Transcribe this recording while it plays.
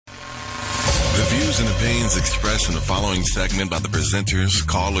views and opinions expressed in the following segment by the presenters,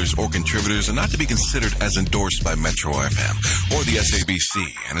 callers, or contributors are not to be considered as endorsed by Metro FM or the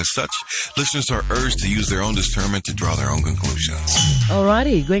SABC, and as such, listeners are urged to use their own discernment to draw their own conclusions.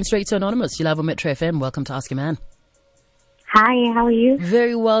 Alrighty, going straight to Anonymous. You live on Metro FM. Welcome to Ask a Man. Hi, how are you?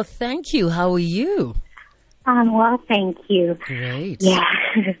 Very well, thank you. How are you? Well, thank you. Great. Yeah.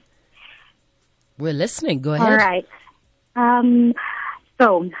 We're listening. Go ahead. All right.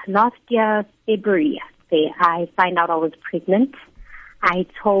 So last year, February, I find out I was pregnant. I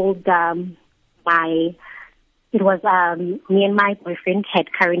told it was me and my boyfriend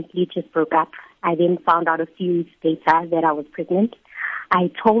had currently just broke up. I then found out a few weeks later that I was pregnant.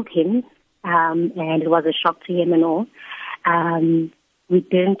 I told him, and it was a shock to him and all. We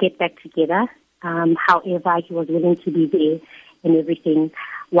didn't get back together. However, he was willing to be there and everything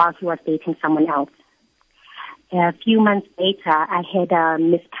while he was dating someone else. A few months later, I had a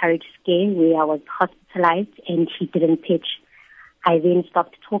miscarriage scare where I was hospitalized and he didn't pitch. I then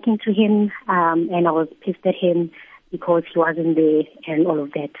stopped talking to him, and I was pissed at him because he wasn't there and all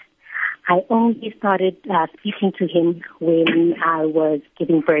of that. I only started speaking to him when I was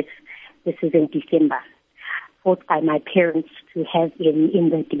giving birth. This is in December, forced by my parents to have him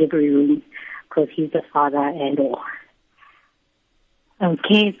in the delivery room because he's the father and all.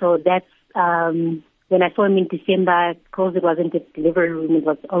 Okay, so that's... when I saw him in December, because it was in the delivery room, it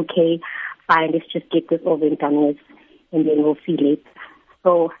was okay, fine, let's just get this over and done with, and then we'll see later.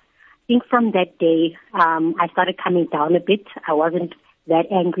 So I think from that day, I started coming down a bit. I wasn't that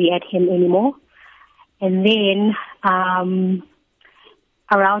angry at him anymore. And then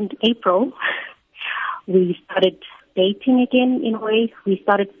around April, we started dating again in a way. We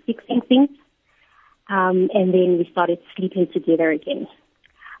started fixing things, and then we started sleeping together again.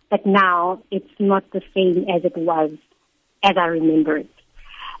 But now it's not the same as it was, as I remember it.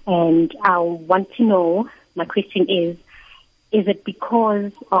 And I want to know, my question is it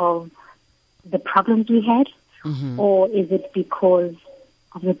because of the problems we had, or is it because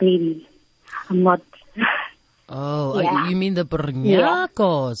of the baby? I'm not... Oh, yeah. You mean the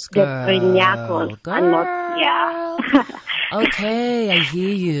Brnyakos, girl? The Brnyakos. I'm not, yeah. Okay, I hear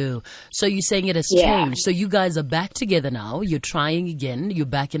you. So you're saying it has changed. So you guys are back together now. You're trying again. You're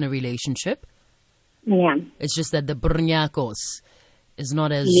back in a relationship. Yeah. It's just that the Brnyakos is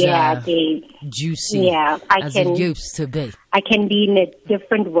not as juicy as it used to be. I can be in a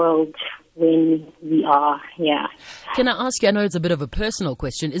different world when we are, Can I ask you, I know it's a bit of a personal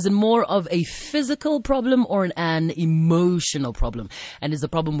question, is it more of a physical problem or an emotional problem? And is the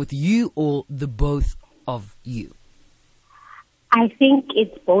problem with you or the both of you? I think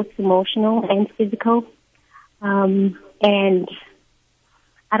it's both emotional and physical. And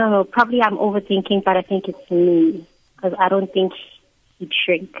I don't know, probably I'm overthinking, but I think it's me because I don't think he'd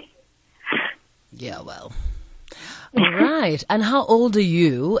shrink. Yeah, well. All right. And how old are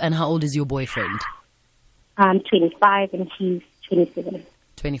you and how old is your boyfriend? I'm 25 and he's 27.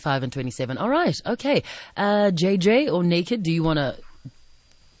 25 and 27. All right. Okay. JJ or Naked, do you want to...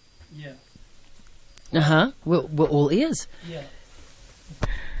 Yeah. Uh-huh. We're all ears. Yeah.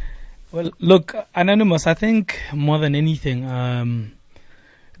 Well, look, Anonymous, I think more than anything,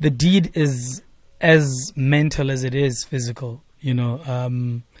 the deed is as mental as it is physical, you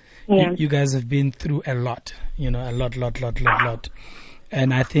know. You guys have been through a lot, you know, a lot.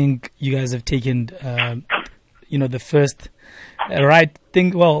 And I think you guys have taken, the first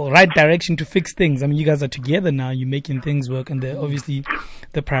right direction to fix things. I mean, you guys are together now, you're making things work, and obviously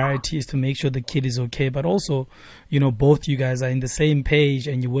the priority is to make sure the kid is okay, but also, you know, both you guys are in the same page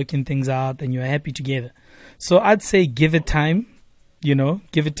and you're working things out and you're happy together. So I'd say give it time,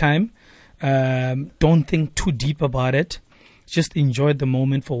 give it time. Don't think too deep about it. Just enjoy the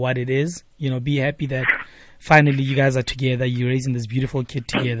moment for what it is. Be happy that finally you guys are together. You're raising this beautiful kid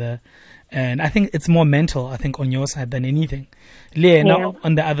together. And I think it's more mental, on your side than anything. Leah, now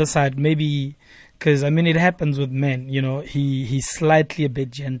on the other side, maybe, because, it happens with men. He's slightly a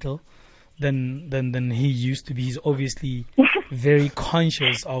bit gentle than he used to be. He's obviously very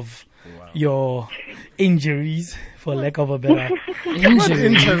conscious of your injuries, for lack of a better...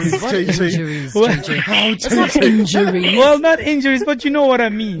 Injuries? What injuries, JJ? It's not injuries. Well, not injuries, but you know what I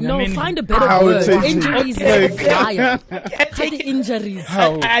mean. No, find a better word. Injuries is a flyer. Take the injuries.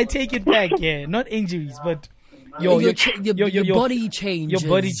 I take it back, not injuries, but... Your body changes. Your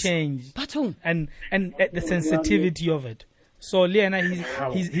body changed. And the sensitivity of it. So Liana,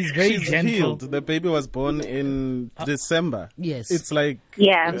 he's very gentle. Healed. The baby was born in December. Yes. It's like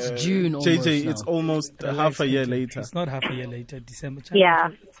it's June almost JJ, now. it's almost half a year later. It's not half a year later, December. Yeah.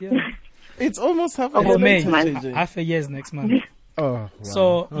 It's almost half a year later. Half a year is next month. Oh, wow.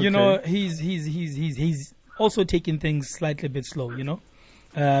 So Okay. you know, he's also taking things slightly a bit slow. You know,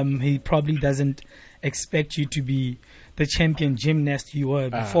 he probably doesn't expect you to be the champion gymnast you were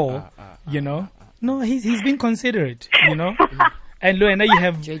before. You know, no, he's been considerate. You know. And Luena, you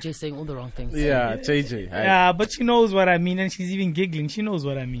have JJ saying all the wrong things. Yeah, JJ. yeah, but she knows what I mean, and she's even giggling. She knows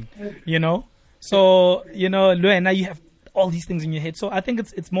what I mean, you know. So you know, Luena, you have all these things in your head. So I think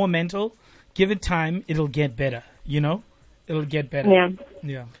it's more mental. Give it time; it'll get better. You know, it'll get better. Yeah.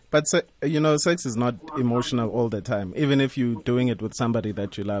 Yeah. But you know, sex is not emotional all the time. Even if you're doing it with somebody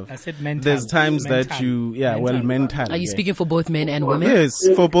that you love, I said mental. there's times that Mental. you, Mental. mental. Are you speaking for both men and women? Yes,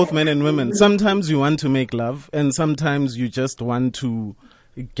 for both men and women. Sometimes you want to make love, and sometimes you just want to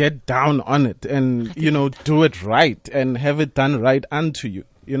get down on it and, you know, do it right and have it done right unto you.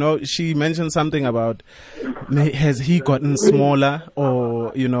 You know, she mentioned something about, has he gotten smaller,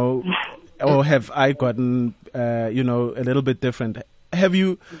 or, you know, or have I gotten, you know, a little bit different? Have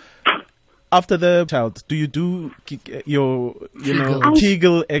you, after the child, do you do your, you know,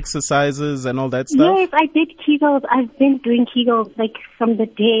 Kegel exercises and all that stuff? Yes, I did Kegels. I've been doing Kegels like from the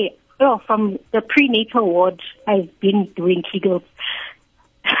day, from the prenatal ward. I've been doing Kegels.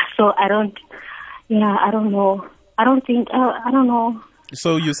 So I don't know. I don't know.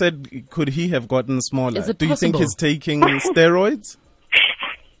 So you said, could he have gotten smaller? Is it Do you think possible? he's taking steroids?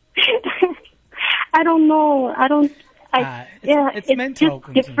 I don't know. It's mental,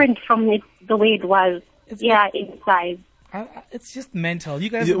 just different from the way it was. In size. It's just mental. You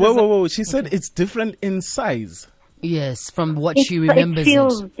guys. Whoa. She said it's different in size. Yes, from what she remembers. It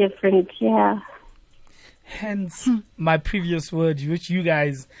feels different, yeah. Hence my previous word, which you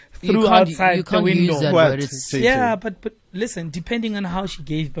guys You threw can't- outside you the can't window. use that What? word. It's- Yeah, but listen, depending on how she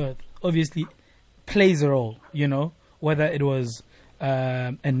gave birth, obviously plays a role, you know, whether it was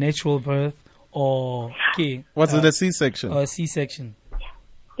a natural birth or Was it a C-section? or a C-section.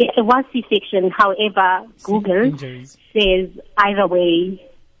 It was C-section. However, Google Injuries. says either way,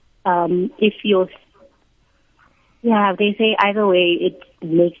 if you're, they say either way, it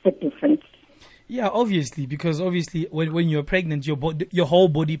makes a difference. Yeah, obviously, because obviously when you're pregnant, your whole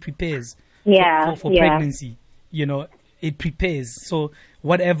body prepares Yeah, for yeah. pregnancy. You know, it prepares. So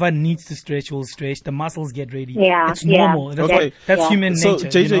whatever needs to stretch will stretch. The muscles get ready. Yeah, It's normal. yeah. That's, Okay. that's Yeah. human So, nature.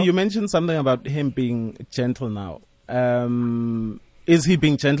 JJ, you know? mentioned something about him being gentle now. Is he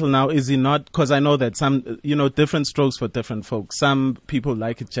being gentle now? Is he not? Because I know that some, you know, different strokes for different folks. Some people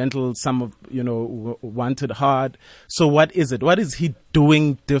like it gentle. Some, want it hard. So what is it? What is he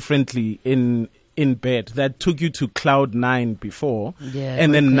doing differently in bed that took you to cloud 9 before? Yeah,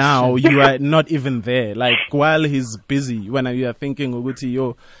 and good then now question. you are not even there. Like while he's busy, when you are thinking, ukuthi,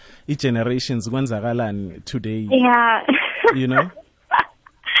 yo, each generations, kwenzakalan today, Yeah. you know?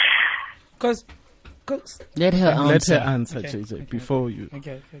 Because Let her Let her answer. answer, Okay, JJ, okay, before you.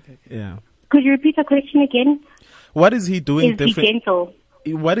 okay. Yeah. Could you repeat the question again? What is he doing Is he different? gentle?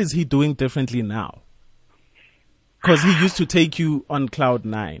 What is he doing differently now? Because he used to take you on cloud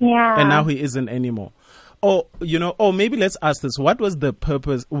 9, Yeah. and now he isn't anymore. Or maybe let's ask this: what was the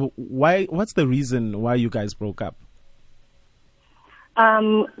purpose? Why? What's the reason why you guys broke up?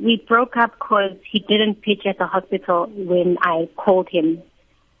 We broke up because he didn't pitch at the hospital when I called him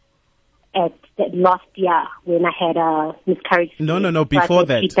at the last year when I had a miscarriage. No. But Before he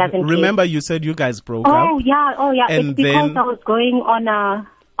that, doesn't remember you said you guys broke Oh up. yeah. And It's because then- I was going on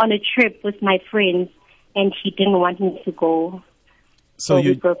a trip with my friends, and he didn't want me to go. So we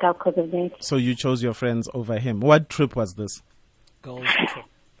you broke up because of that. so you chose your friends over him. What trip was this? Goals.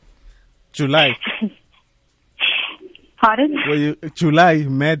 July. Pardon? July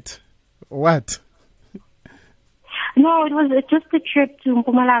met what? No, it was just a trip to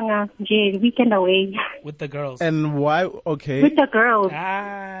Mpumalanga, weekend away With the girls. And why? Okay. with the girls.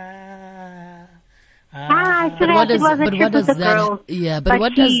 Actually, But what it does- was a but trip what with the does that- girls. yeah, but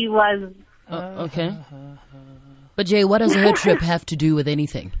what does- he was? Okay. But Jay, what does her trip have to do with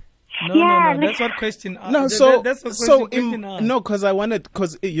anything? Yeah, No. That's what question. No, so that's what question asked. no, because I wanted,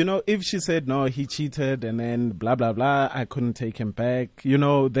 because if she said no, he cheated, and then blah blah blah, I couldn't take him back.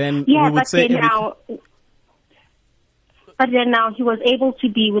 Then Yeah, we would but say then now he was able to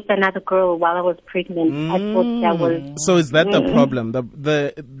be with another girl while I was pregnant. I thought that was. So is that the problem?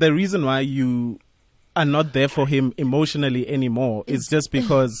 The reason why you are not there for him emotionally anymore is just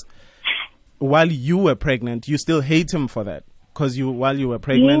because while you were pregnant, you still hate him for that. Because while you were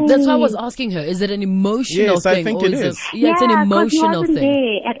pregnant, That's why I was asking her. Is it an emotional Yes, thing? I think or it is is. Yeah, it's an 'cause he emotional wasn't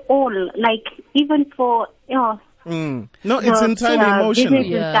thing. there at all. Like even for no, it's entirely emotional.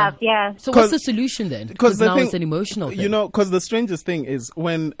 business and stuff. Yeah. So what's 'Cause- the solution then? Because the now thing, it's an emotional thing. because the strangest thing is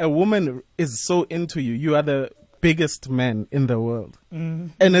when a woman is so into you, you are the biggest man in the world.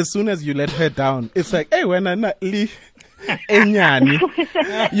 And as soon as you let her down, it's like, hey, when I not leave, you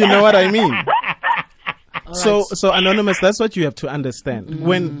know what I mean? So Anonymous, that's what you have to understand.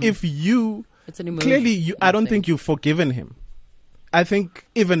 When if you clearly, I don't think you've forgiven him. I think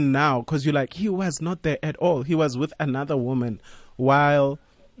even now, because you're like, he was not there at all. He was with another woman while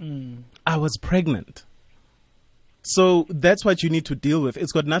I was pregnant. So that's what you need to deal with.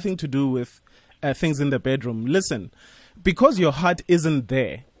 It's got nothing to do with things in the bedroom. Listen, because your heart isn't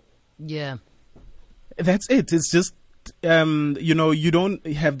there. Yeah. That's it. It's just, you don't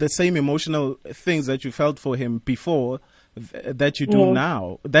have the same emotional things that you felt for him before that you do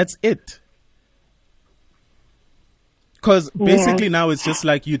now. That's it. Because basically now it's just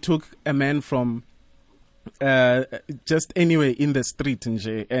like you took a man from just anywhere in the street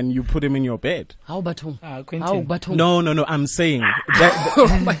and you put him in your bed. How about No, I'm saying that,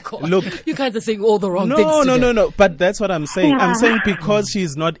 oh my God. Look, you guys are saying all the wrong things today. No, but that's what I'm saying. I'm saying because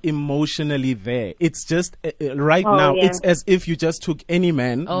she's not emotionally there. It's just right now it's as if you just took any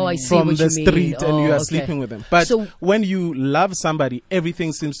man from the street and you are sleeping with him. But when you love somebody,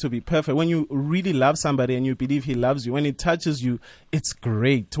 everything seems to be perfect. When you really love somebody and you believe he loves you, when he touches you, it's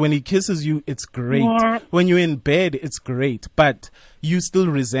great. When he kisses you, it's great. When you're in bed, it's great. But you still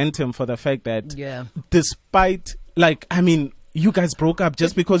resent him for the fact that despite, you guys broke up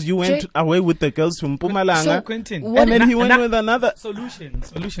just because you went away with the girls from Mpumalanga. So, Quentin, and then he went with another. Solution.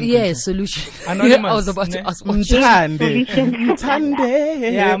 Yes, solution. Anonymous. I was about to ask what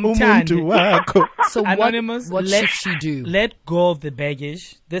So Anonymous, what should she do? Let go of the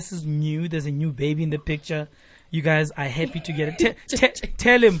baggage. This is new. There's a new baby in the picture. You guys are happy together.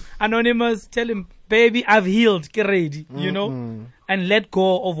 Tell him, Anonymous, tell him, baby, I've healed. Get ready, and let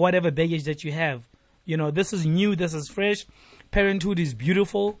go of whatever baggage that you have. This is new. This is fresh. Parenthood is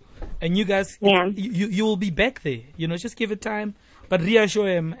beautiful. And you guys, you will be back there. Just give it time. But reassure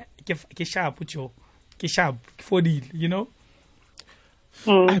him, But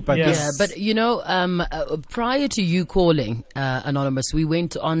prior to you calling, Anonymous, we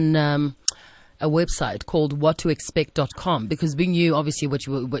went on a website called whattoexpect.com because we knew obviously what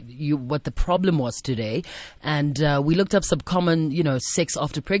the problem was today, and we looked up some common sex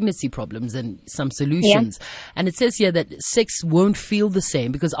after pregnancy problems and some solutions. And it says here that sex won't feel the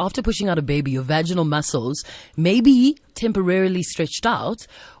same because after pushing out a baby, your vaginal muscles may be temporarily stretched out,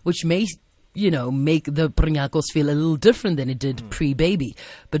 which may make the preñacos feel a little different than it did pre-baby.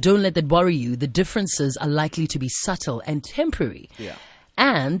 But don't let that worry you. The differences are likely to be subtle and temporary.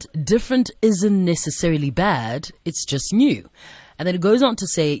 And different isn't necessarily bad, it's just new. And then it goes on to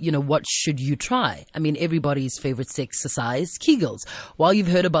say, what should you try? I mean, everybody's favorite exercise, Kegels. While you've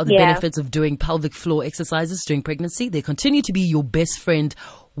heard about the benefits of doing pelvic floor exercises during pregnancy, they continue to be your best friend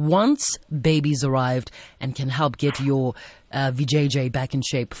once baby's arrived and can help get your VJJ back in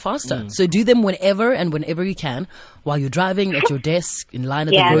shape faster. So do them whenever you can, while you're driving, at your desk, in line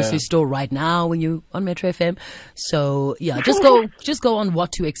at the grocery store, right now when you're on Metro FM. So just go on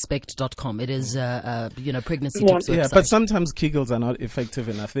whattoexpect.com. It is pregnancy tips website. But sometimes Kegels are not effective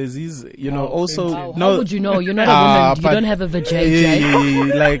enough. There's these, also. How would you know? You're not a woman. You don't have a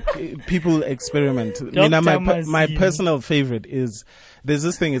VJJ. Like people experiment. My personal favorite is there's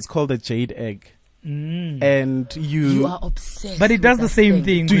this thing. It's called a jade egg. And you are obsessed, but it does the same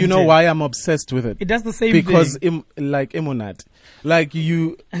thing. Do you know why I'm obsessed with it? It does the same because thing like Imunat, like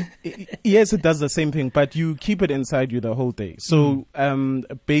you. Yes, it does the same thing, but you keep it inside you the whole day. So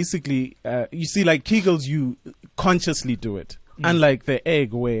basically, you see, like Kegels, you consciously do it. Unlike the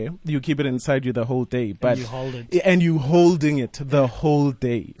egg where you keep it inside you the whole day, but you hold it. And you holding it the whole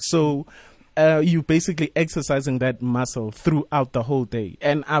day. So you basically exercising that muscle throughout the whole day.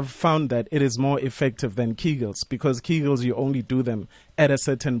 And I've found that it is more effective than Kegels, because Kegels, you only do them at a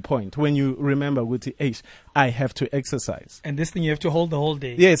certain point when you remember with the age, I have to exercise. And this thing you have to hold the whole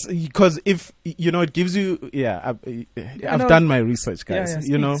day. Yes, because if, it gives you, I've done my research, guys,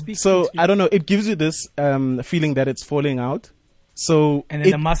 speak. I don't know, it gives you this feeling that it's falling out. So and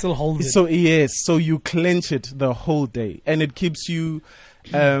then the muscle holds it. So yes, so you clench it the whole day, and it keeps you.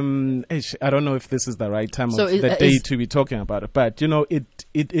 I don't know if this is the right time of the day to be talking about it, but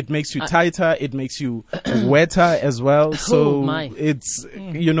it makes you tighter, it makes you wetter as well. So it's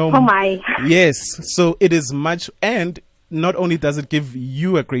yes. So it is much, and not only does it give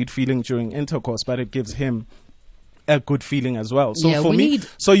you a great feeling during intercourse, but it gives him a good feeling as well. So for me,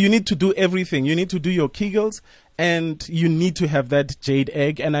 so you need to do everything. You need to do your Kegels, and you need to have that jade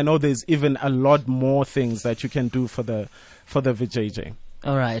egg. And I know there's even a lot more things that you can do for the VJJ.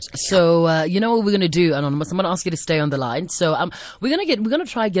 All right. So, you know what we're going to do, Anonymous? I'm going to ask you to stay on the line. So, we're going to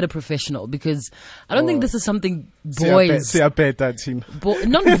try get a professional, because I don't think this is something boys. Not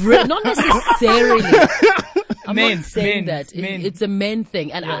Not necessarily. I'm Men, not saying men, that. men. It's a men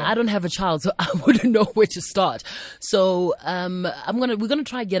thing, and I don't have a child, so I wouldn't know where to start. So, we're gonna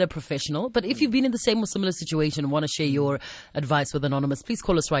try get a professional. But if you've been in the same or similar situation and want to share your advice with Anonymous, please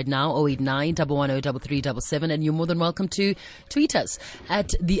call us right now, 089 110 3377, and you're more than welcome to tweet us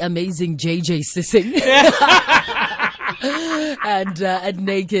at the amazing JJ Sissing. And at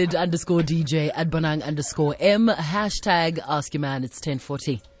naked_DJ, at Bonang_M, hashtag Ask Your Man. It's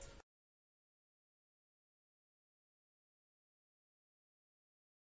 10:40.